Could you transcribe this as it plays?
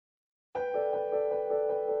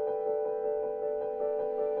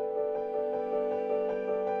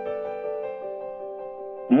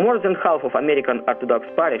more than half of American Orthodox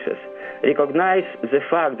parishes recognize the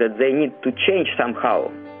fact that they need to change somehow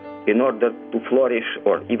in order to flourish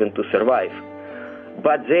or even to survive.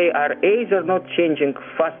 But they are either not changing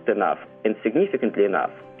fast enough and significantly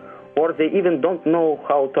enough, or they even don't know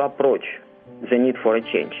how to approach the need for a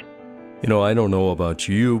change. You know, I don't know about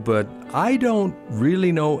you, but I don't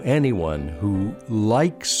really know anyone who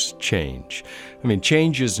likes change. I mean,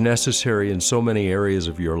 change is necessary in so many areas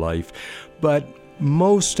of your life, but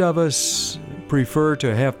most of us prefer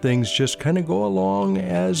to have things just kind of go along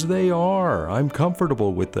as they are. I'm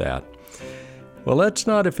comfortable with that. Well, that's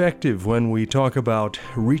not effective when we talk about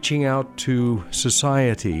reaching out to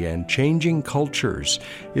society and changing cultures,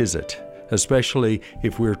 is it? Especially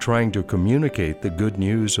if we're trying to communicate the good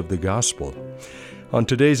news of the gospel. On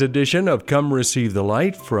today's edition of Come Receive the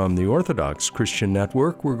Light from the Orthodox Christian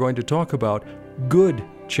Network, we're going to talk about good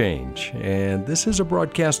change. And this is a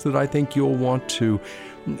broadcast that I think you'll want to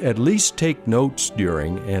at least take notes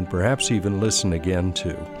during and perhaps even listen again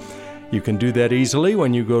to. You can do that easily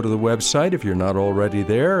when you go to the website, if you're not already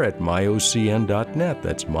there, at myocn.net.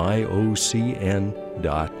 That's myocn.net.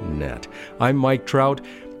 I'm Mike Trout,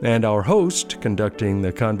 and our host conducting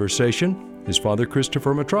the conversation is Father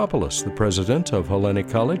Christopher Metropolis, the president of Hellenic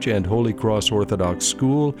College and Holy Cross Orthodox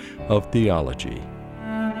School of Theology.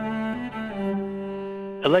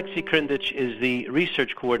 Alexei Krindich is the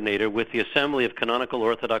research coordinator with the Assembly of Canonical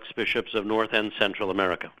Orthodox Bishops of North and Central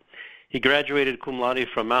America. He graduated cum laude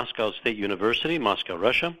from Moscow State University, Moscow,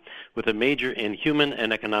 Russia, with a major in human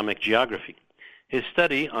and economic geography. His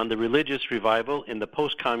study on the religious revival in the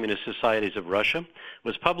post-communist societies of Russia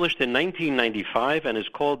was published in 1995 and is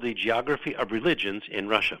called The Geography of Religions in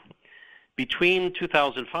Russia. Between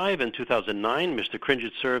 2005 and 2009, Mr.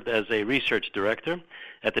 Krindich served as a research director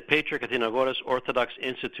at the Patriarch Athenagoras Orthodox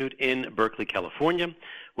Institute in Berkeley, California,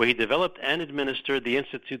 where he developed and administered the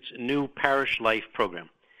Institute's new Parish Life program.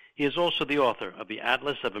 He is also the author of the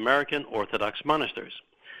Atlas of American Orthodox Monasteries.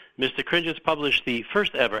 Mr. Krindich published the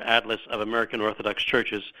first ever Atlas of American Orthodox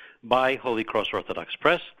Churches by Holy Cross Orthodox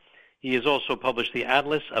Press. He has also published the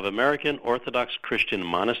Atlas of American Orthodox Christian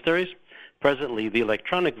Monasteries. Presently, the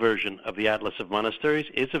electronic version of the Atlas of Monasteries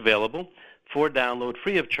is available for download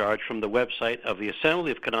free of charge from the website of the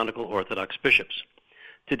Assembly of Canonical Orthodox Bishops.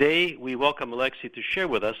 Today, we welcome Alexei to share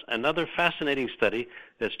with us another fascinating study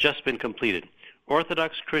that's just been completed,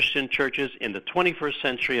 Orthodox Christian Churches in the 21st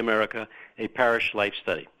Century America, a Parish Life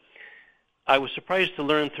Study. I was surprised to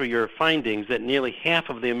learn through your findings that nearly half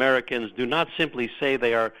of the Americans do not simply say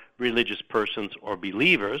they are religious persons or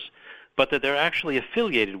believers, but that they're actually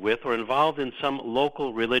affiliated with or involved in some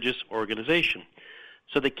local religious organization.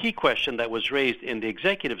 So the key question that was raised in the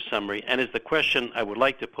executive summary, and is the question I would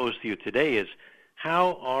like to pose to you today, is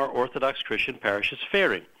how are Orthodox Christian parishes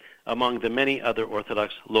faring among the many other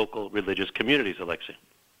Orthodox local religious communities, Alexei?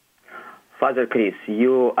 Father Chris,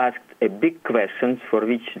 you asked a big question for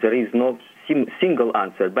which there is no single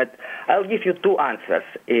answer, but I'll give you two answers,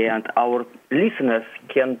 and our listeners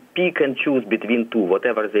can pick and choose between two,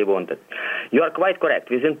 whatever they wanted. You are quite correct.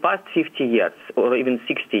 Within past 50 years, or even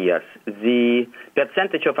 60 years, the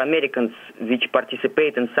percentage of Americans which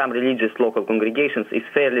participate in some religious local congregations is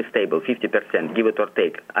fairly stable, 50%, give it or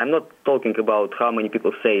take. I'm not talking about how many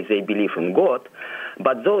people say they believe in God,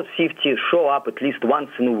 but those 50 show up at least once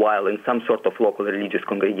in a while in some sort of local religious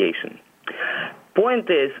congregation. Point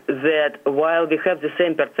is that while we have the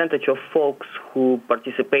same percentage of folks who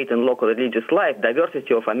participate in local religious life,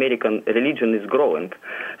 diversity of American religion is growing.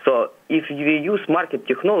 So if you use market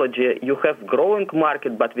technology, you have growing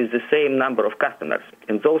market but with the same number of customers.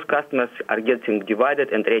 And those customers are getting divided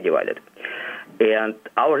and redivided. And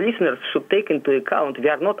our listeners should take into account we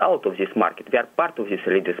are not out of this market. We are part of this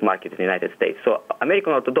religious market in the United States. So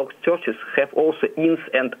American Orthodox churches have also ins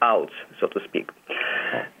and outs, so to speak.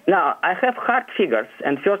 Now, I have hard figures,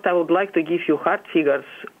 and first I would like to give you hard figures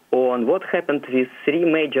on what happened with three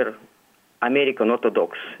major American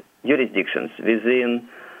Orthodox jurisdictions within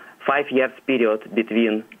 5 years period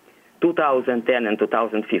between 2010 and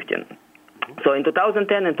 2015. So in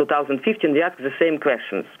 2010 and 2015, we asked the same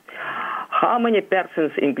questions. How many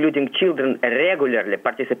persons, including children, regularly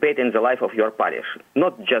participate in the life of your parish?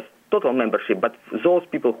 Not just total membership, but those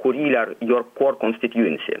people who really are your core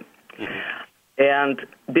constituency. And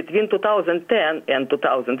between 2010 and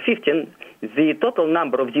 2015, the total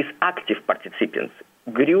number of these active participants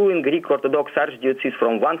grew in Greek Orthodox Archdiocese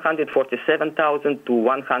from 147,000 to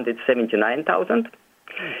 179,000.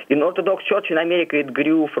 In Orthodox Church in America, it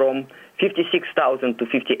grew from 56,000 to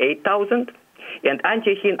 58,000. And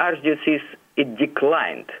Antiochian Archdiocese, it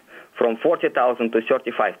declined from 40,000 to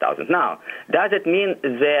 35,000. Now, does it mean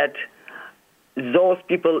that those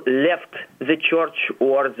people left the church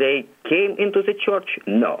or they came into the church?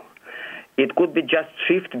 No. It could be just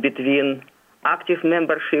shift between active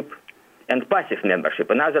membership and passive membership.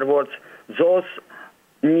 In other words, those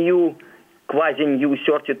quasi-new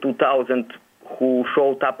 32,000 who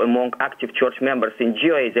showed up among active church members in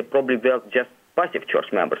GOA, they probably were just passive church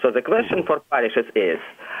members. So the question for parishes is,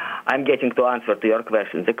 I'm getting to answer to your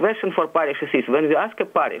question. The question for parishes is, when we ask a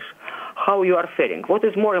parish how you are faring, what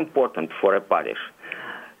is more important for a parish?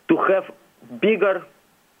 To have bigger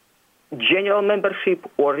general membership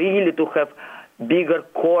or really to have bigger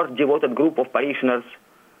core devoted group of parishioners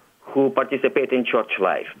who participate in church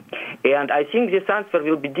life? And I think this answer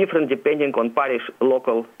will be different depending on parish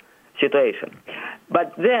local situation.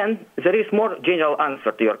 But then there is more general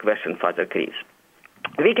answer to your question, Father Chris.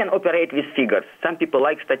 We can operate with figures. Some people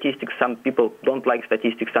like statistics, some people don't like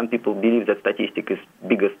statistics, some people believe that statistics is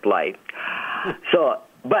biggest lie.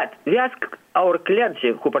 But we asked our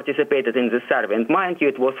clergy who participated in the survey, and mind you,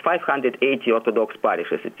 it was 580 Orthodox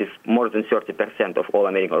parishes. It is more than 30% of all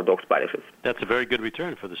American Orthodox parishes. That's a very good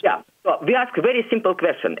return for the state. Yeah. So we ask a very simple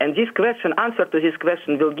question, and this question, answer to this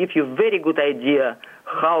question will give you a very good idea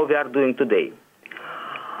how we are doing today.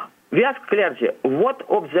 We ask clergy, what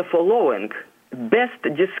of the following best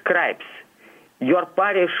describes your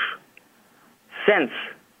parish sense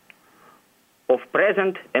of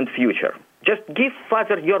present and future? Just give,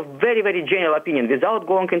 Father, your very, very general opinion without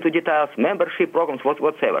going into details, membership programs,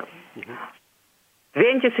 whatsoever.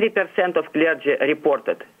 23% of clergy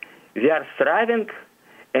reported we are thriving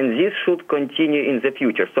and this should continue in the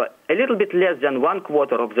future. So a little bit less than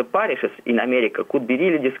 1/4 of the parishes in America could be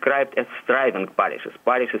really described as thriving parishes,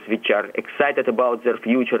 parishes which are excited about their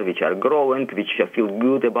future, which are growing, which feel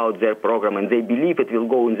good about their program, and they believe it will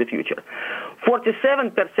go in the future.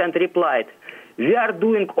 47% replied, we are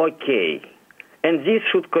doing okay, and this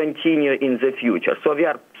should continue in the future. So we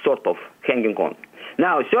are sort of hanging on.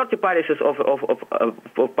 Now, 30 parishes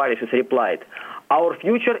of parishes replied, our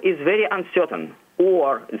future is very uncertain.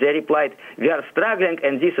 Or they replied, we are struggling,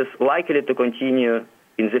 and this is likely to continue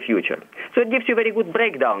in the future. So it gives you a very good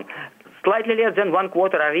breakdown. Slightly less than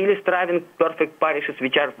 1/4 are really striving, perfect parishes,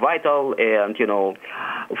 which are vital, and,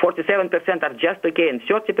 47% are just okay, and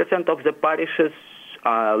 30% of the parishes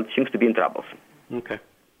seems to be in troubles. Okay.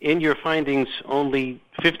 In your findings, only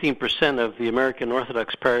 15% of the American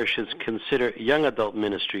Orthodox parishes consider young adult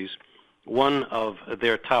ministries one of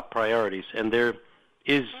their top priorities, and there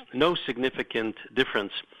is no significant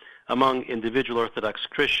difference among individual Orthodox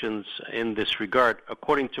Christians in this regard,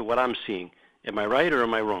 according to what I'm seeing. Am I right or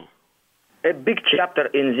am I wrong? A big chapter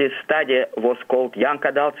in this study was called Young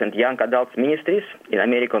Adults and Young Adults Ministries in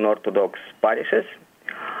American Orthodox parishes.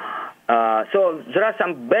 So there are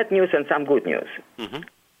some bad news and some good news. Mm-hmm.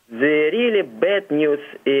 The really bad news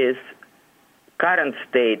is current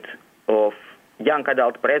state of young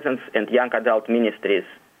adult presence and young adult ministries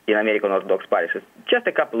in American Orthodox parishes. Just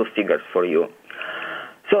a couple of figures for you.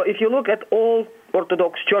 So if you look at all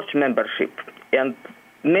Orthodox church membership and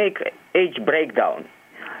make age breakdown,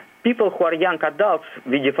 people who are young adults,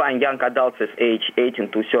 we define young adults as age 18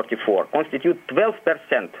 to 34, constitute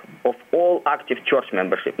 12% of all active church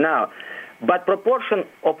membership. Now, but proportion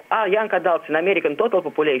of our young adults in American total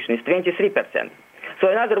population is 23%. So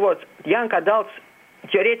in other words, young adults,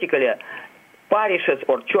 theoretically, parishes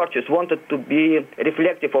or churches wanted to be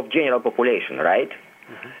reflective of general population, right?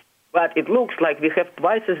 Mm-hmm. But it looks like we have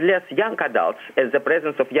twice as less young adults as the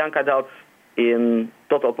presence of young adults in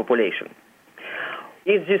total population.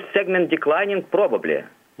 Is this segment declining? Probably.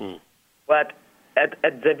 But at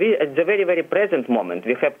the very, very present moment,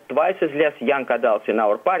 we have twice as less young adults in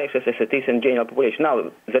our parishes as it is in general population. Now,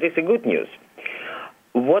 there is a good news.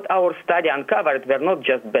 What our study uncovered were not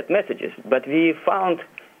just bad messages, but we found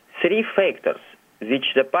 3 factors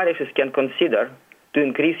which the parishes can consider to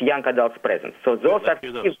increase young adults' presence. So those are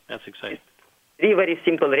That's exciting. 3 very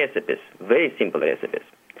simple recipes.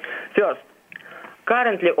 First,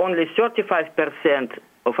 currently only 35%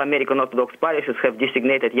 of American Orthodox parishes have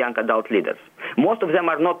designated young adult leaders. Most of them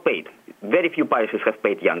are not paid. Very few parishes have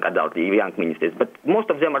paid young ministers, but most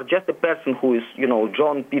of them are just a person who is,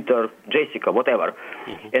 John, Peter, Jessica, whatever,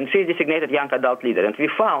 and she's designated young adult leader. And we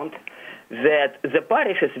found that the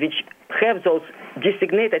parishes which have those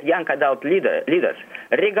designated young adult leaders,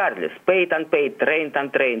 regardless, paid, unpaid, trained,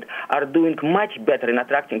 untrained, are doing much better in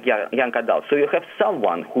attracting young adults. So you have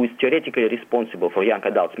someone who is theoretically responsible for young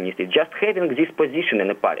adults ministry. Just having this position in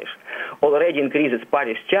a parish already increases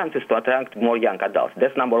parish chances to attract more young adults.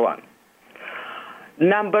 That's number 1.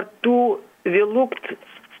 Number 2, we looked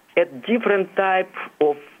at different type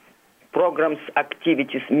of programs,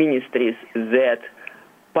 activities, ministries that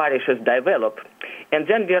parishes develop, and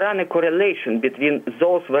then we run a correlation between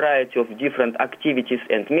those variety of different activities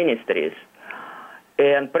and ministries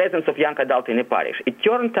and presence of young adults in a parish. It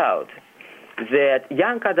turned out that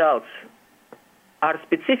young adults are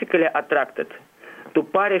specifically attracted to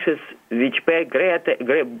parishes which pay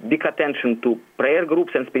big attention to prayer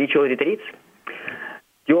groups and spiritual retreats,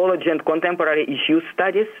 theology and contemporary issues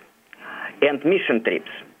studies, and mission trips.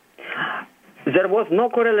 There was no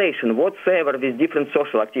correlation whatsoever with different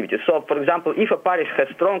social activities. So, for example, if a parish has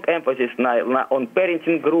strong emphasis on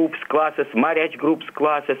parenting groups, classes, marriage groups,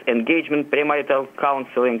 classes, engagement, premarital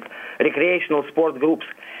counseling, recreational sport groups,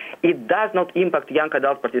 it does not impact young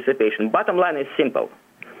adult participation. Bottom line is simple.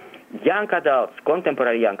 Young adults,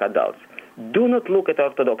 contemporary young adults, do not look at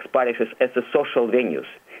Orthodox parishes as a social venues.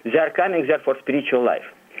 They are coming there for spiritual life.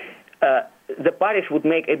 The parish would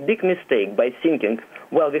make a big mistake by thinking,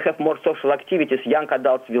 well, we have more social activities, young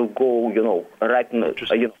adults will go,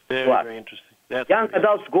 Very interesting. Young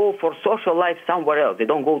adults go for social life somewhere else. They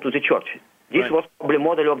don't go to the church. This was probably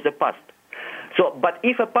model of the past. So, but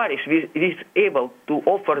if a parish is able to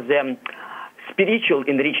offer them spiritual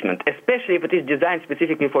enrichment, especially if it is designed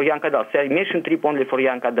specifically for young adults, say mission trip only for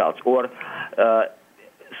young adults, or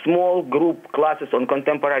small group classes on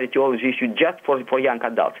contemporary theology issues just for young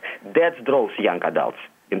adults, that draws young adults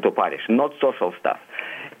into parish, not social stuff.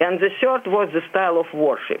 And the third was the style of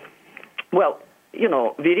worship. Well, we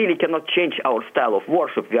really cannot change our style of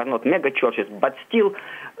worship. We are not mega churches, but still,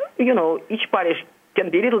 each parish can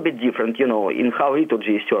be a little bit different, in how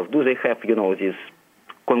liturgy is served. Do they have, this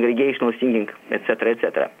congregational singing, etc.,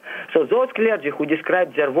 etc. So those clergy who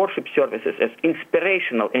describe their worship services as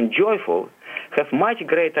inspirational and joyful have much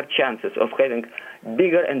greater chances of having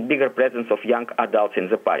bigger and bigger presence of young adults in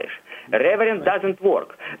the parish. Reverent doesn't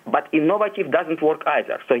work, but innovative doesn't work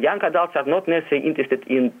either. So young adults are not necessarily interested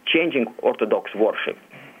in changing Orthodox worship,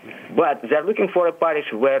 but they're looking for a parish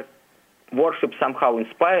where worship somehow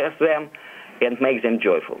inspires them and makes them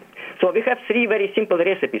joyful. So we have three very simple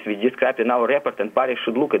recipes we described in our report, and parish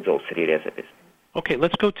should look at those three recipes. Okay,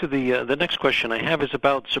 let's go to the next question I have is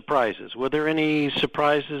about surprises. Were there any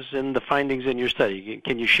surprises in the findings in your study?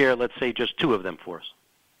 Can you share, let's say, just two of them for us?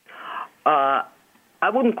 I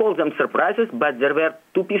wouldn't call them surprises, but there were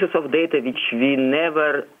two pieces of data which we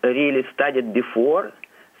never really studied before.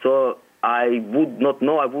 So I would not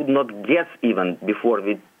know, I would not guess even before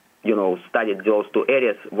we studied those two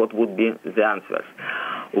areas, what would be the answers.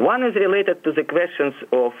 One is related to the questions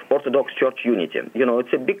of Orthodox Church unity.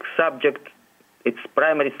 It's a big subject. It's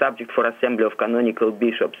primary subject for Assembly of Canonical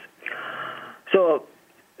Bishops. So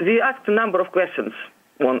we asked a number of questions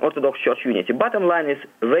on Orthodox Church unity. Bottom line is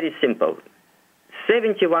very simple.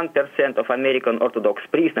 71% of American Orthodox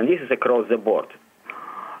priests, and this is across the board,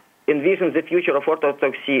 envision the future of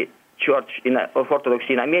Orthodoxy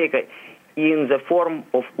in America in the form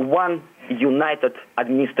of one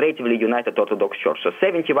administratively united Orthodox Church. So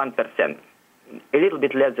 71%, a little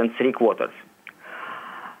bit less than three-quarters.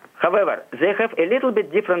 However, they have a little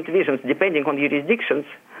bit different visions depending on jurisdictions.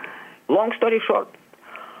 Long story short,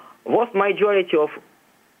 vast majority of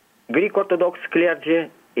Greek Orthodox clergy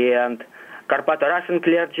and Carpato-Russian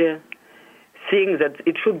clergy think that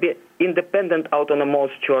it should be independent,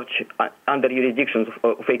 autonomous church under jurisdictions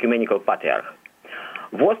of ecumenical patriarch.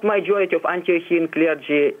 Vast majority of Antiochian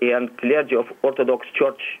clergy and clergy of Orthodox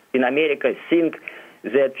Church in America think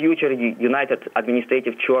that future united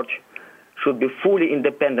administrative church should be fully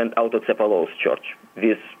independent autocephalous church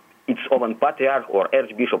with its own patriarch or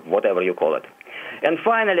archbishop, whatever you call it. And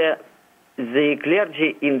finally, the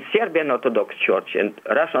clergy in Serbian Orthodox Church and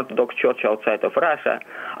Russian Orthodox Church outside of Russia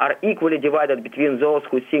are equally divided between those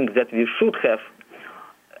who think that we should have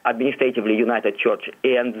administratively united church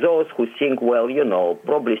and those who think,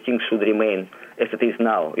 probably things should remain as it is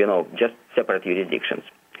now, just separate jurisdictions.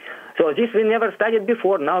 So this we never studied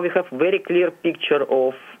before. Now we have very clear picture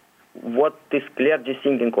of what is clergy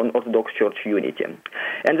thinking on Orthodox Church unity.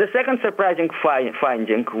 And the second surprising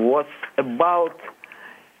finding was about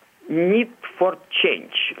need for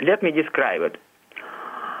change. Let me describe it.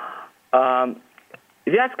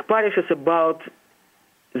 We asked parishes about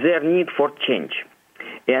their need for change.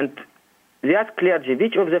 And we asked clergy,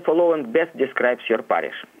 which of the following best describes your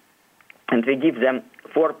parish? And we give them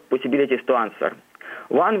four possibilities to answer.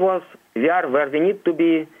 One was, we are where we need to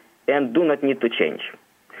be and do not need to change.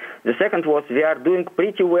 The second was, we are doing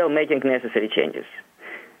pretty well making necessary changes.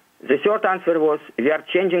 The third answer was, we are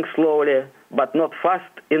changing slowly, but not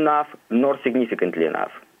fast enough nor significantly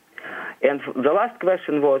enough. And the last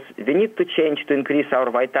question was, we need to change to increase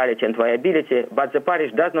our vitality and viability, but the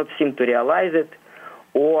parish does not seem to realize it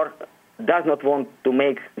or does not want to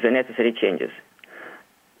make the necessary changes.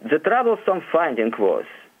 the troublesome finding was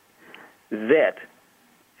that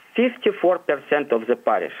 54% of the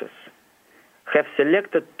parishes have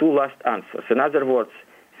selected two last answers. In other words,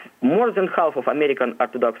 more than half of American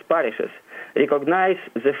Orthodox parishes recognize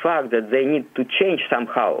the fact that they need to change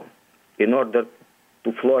somehow in order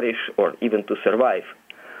to flourish or even to survive.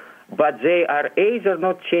 But they are either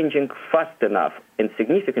not changing fast enough and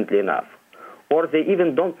significantly enough, or they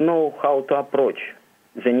even don't know how to approach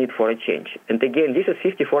the need for a change. And again, this is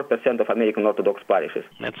 54% of American Orthodox parishes.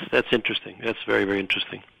 That's interesting. That's very, very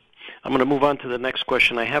interesting. I'm going to move on to the next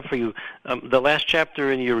question I have for you. The last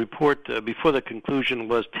chapter in your report before the conclusion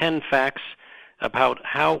was 10 facts about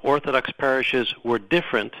how Orthodox parishes were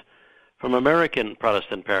different from American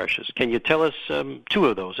Protestant parishes. Can you tell us two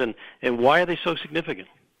of those, and why are they so significant?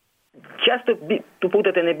 Just to put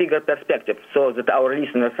it in a bigger perspective so that our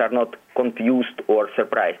listeners are not confused or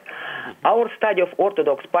surprised. Our study of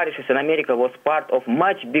Orthodox parishes in America was part of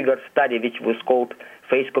much bigger study which was called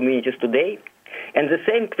Faith Communities Today. And the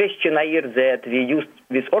same questionnaire that we used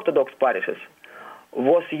with Orthodox parishes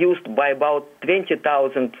was used by about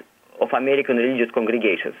 20,000 of American religious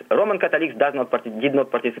congregations. Roman Catholics did not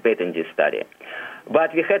participate in this study.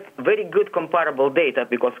 But we had very good comparable data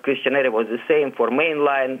because questionnaire was the same for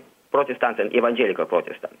mainline Protestants and evangelical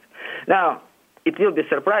Protestants. Now, it will be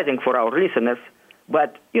surprising for our listeners,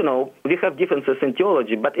 but, we have differences in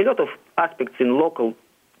theology, but a lot of aspects in local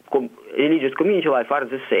religious community life are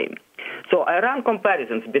the same. So I ran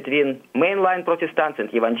comparisons between mainline Protestants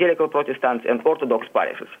and evangelical Protestants and Orthodox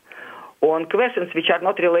parishes on questions which are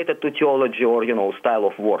not related to theology or, style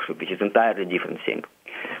of worship, which is entirely different thing.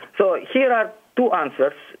 So here are two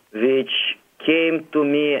answers which came to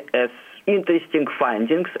me as interesting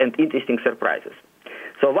findings and interesting surprises.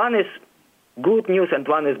 So one is good news and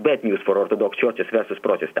one is bad news for Orthodox churches versus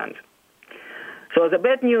Protestants. So the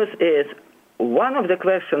bad news is one of the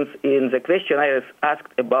questions in the questionnaire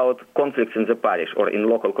asked about conflicts in the parish or in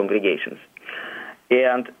local congregations.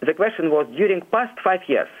 And the question was, during past 5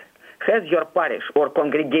 years, has your parish or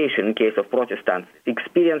congregation, in case of Protestants,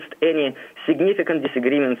 experienced any significant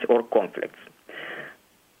disagreements or conflicts?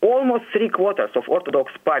 Almost 3/4 of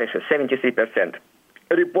Orthodox parishes, 73%,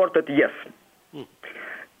 reported yes.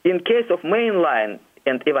 In case of mainline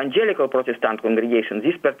and evangelical Protestant congregations,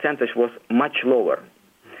 this percentage was much lower.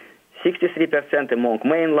 63% among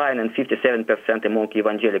mainline and 57% among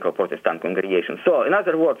evangelical Protestant congregations. So, in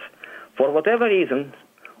other words, for whatever reason,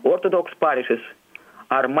 Orthodox parishes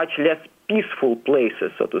are much less peaceful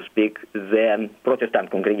places, so to speak, than Protestant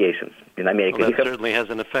congregations in America. Well, that certainly has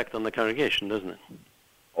an effect on the congregation, doesn't it?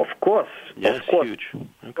 Of course. Yes, of course. Huge.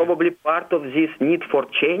 Okay. Probably part of this need for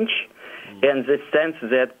change and the sense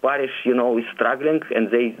that parish, is struggling and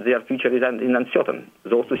their future is uncertain.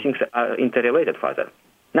 Those two things are interrelated, Father.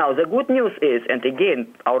 Now, the good news is, and again,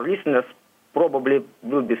 our listeners probably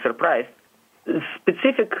will be surprised,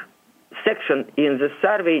 specific section in the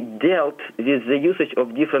survey dealt with the usage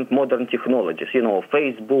of different modern technologies,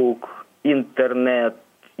 Facebook, internet,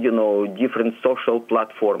 different social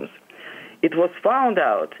platforms. It was found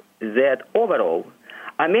out that overall,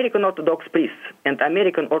 American Orthodox priests and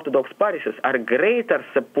American Orthodox parishes are greater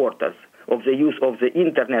supporters of the use of the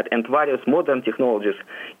internet and various modern technologies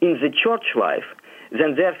in the church life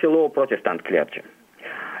than their fellow Protestant clergy.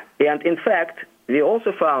 And in fact, we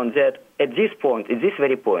also found that at this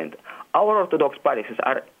very point, our Orthodox parishes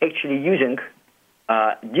are actually using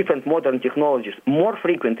different modern technologies more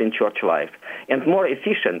frequent in church life and more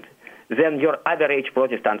efficient than your average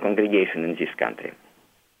Protestant congregation in this country.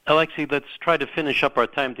 Alexei, let's try to finish up our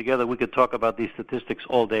time together. We could talk about these statistics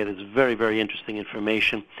all day. It's very, very interesting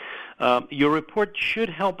information. Your report should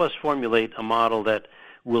help us formulate a model that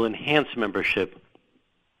will enhance membership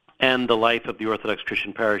and the life of the Orthodox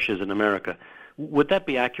Christian parishes in America. Would that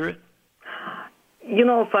be accurate?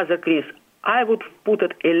 Father Chris, I would put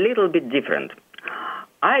it a little bit different.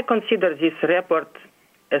 I consider this report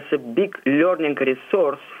as a big learning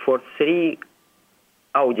resource for three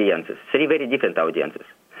very different audiences.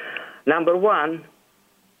 Number one,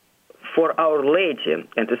 for our laity,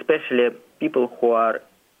 and especially people who are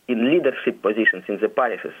in leadership positions in the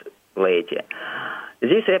parishes laity,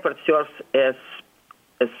 this report serves as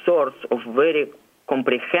a source of very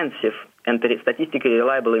comprehensive and statistically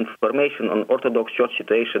reliable information on Orthodox church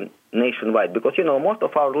situation nationwide. Because, most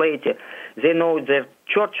of our laity, they know their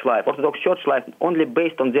church life, Orthodox church life, only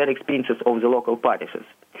based on their experiences of the local parishes.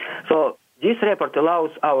 So this report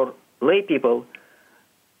allows our lay people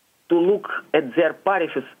to look at their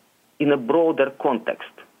parishes in a broader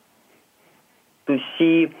context, to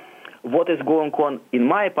see what is going on in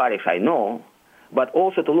my parish, I know, but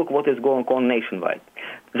also to look what is going on nationwide.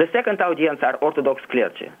 The second audience are Orthodox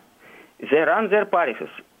clergy. They run their parishes,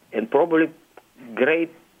 and probably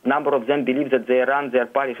great number of them believe that they run their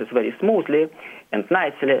parishes very smoothly and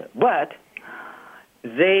nicely, but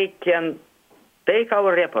they can take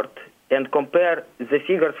our report and compare the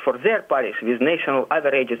figures for their parish with national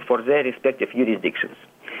averages for their respective jurisdictions.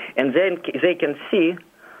 And then they can see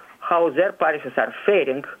how their parishes are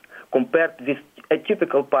faring compared with a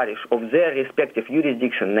typical parish of their respective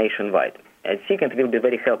jurisdiction nationwide. I think it will be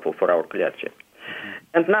very helpful for our clergy.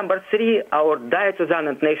 And number three, our diocesan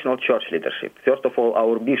and national church leadership. First of all,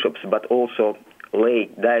 our bishops, but also lay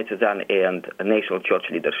diocesan and national church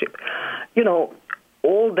leadership. You know,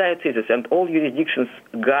 all dioceses and all jurisdictions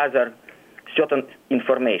gather certain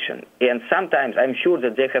information. And sometimes I'm sure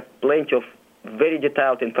that they have plenty of very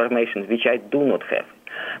detailed information which I do not have.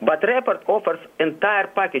 But report offers entire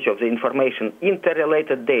package of the information,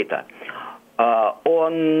 interrelated data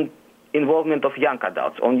on involvement of young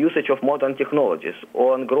adults, on usage of modern technologies,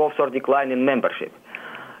 on growth or decline in membership.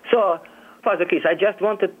 So, Father Chris, I just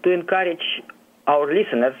wanted to encourage our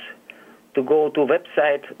listeners to go to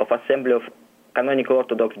website of Assembly of Canonical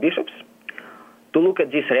Orthodox Bishops to look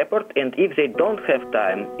at this report, and if they don't have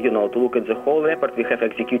time, to look at the whole report, we have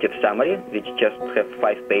executive summary, which just have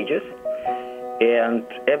 5 pages, and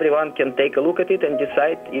everyone can take a look at it and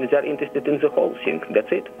decide if they're interested in the whole thing.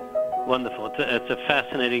 That's it. Wonderful. It's a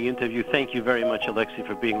fascinating interview. Thank you very much, Alexei,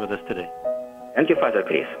 for being with us today. Thank you, Father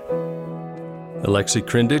Chris. Alexei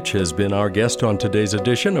Krindich has been our guest on today's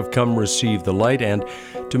edition of Come Receive the Light, and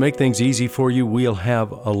to make things easy for you, we'll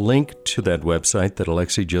have a link to that website that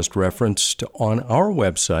Alexei just referenced on our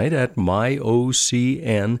website at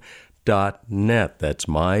myocn.net. That's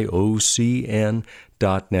myocn.net.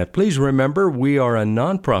 Please remember, we are a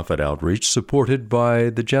nonprofit outreach supported by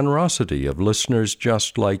the generosity of listeners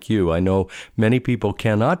just like you. I know many people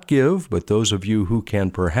cannot give, but those of you who can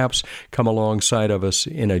perhaps come alongside of us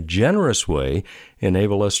in a generous way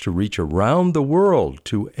enable us to reach around the world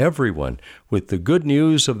to everyone with the good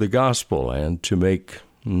news of the gospel and to make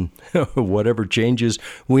whatever changes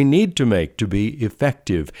we need to make to be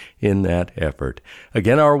effective in that effort.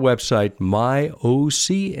 Again, our website,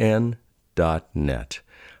 myocn.net.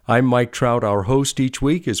 I'm Mike Trout. Our host each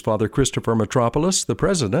week is Father Christopher Metropolis, the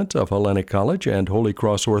president of Hellenic College and Holy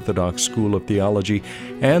Cross Orthodox School of Theology,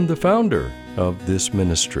 and the founder of this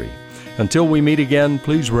ministry. Until we meet again,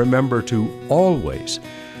 please remember to always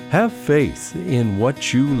have faith in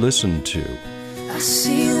what you listen to. I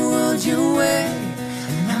see the world your way,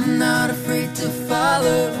 and I'm not afraid to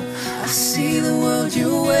follow. I see the world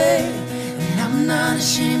your way, and I'm not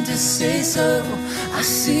ashamed to say so. I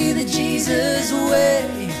see the Jesus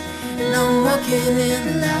way, and I'm walking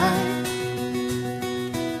in the light.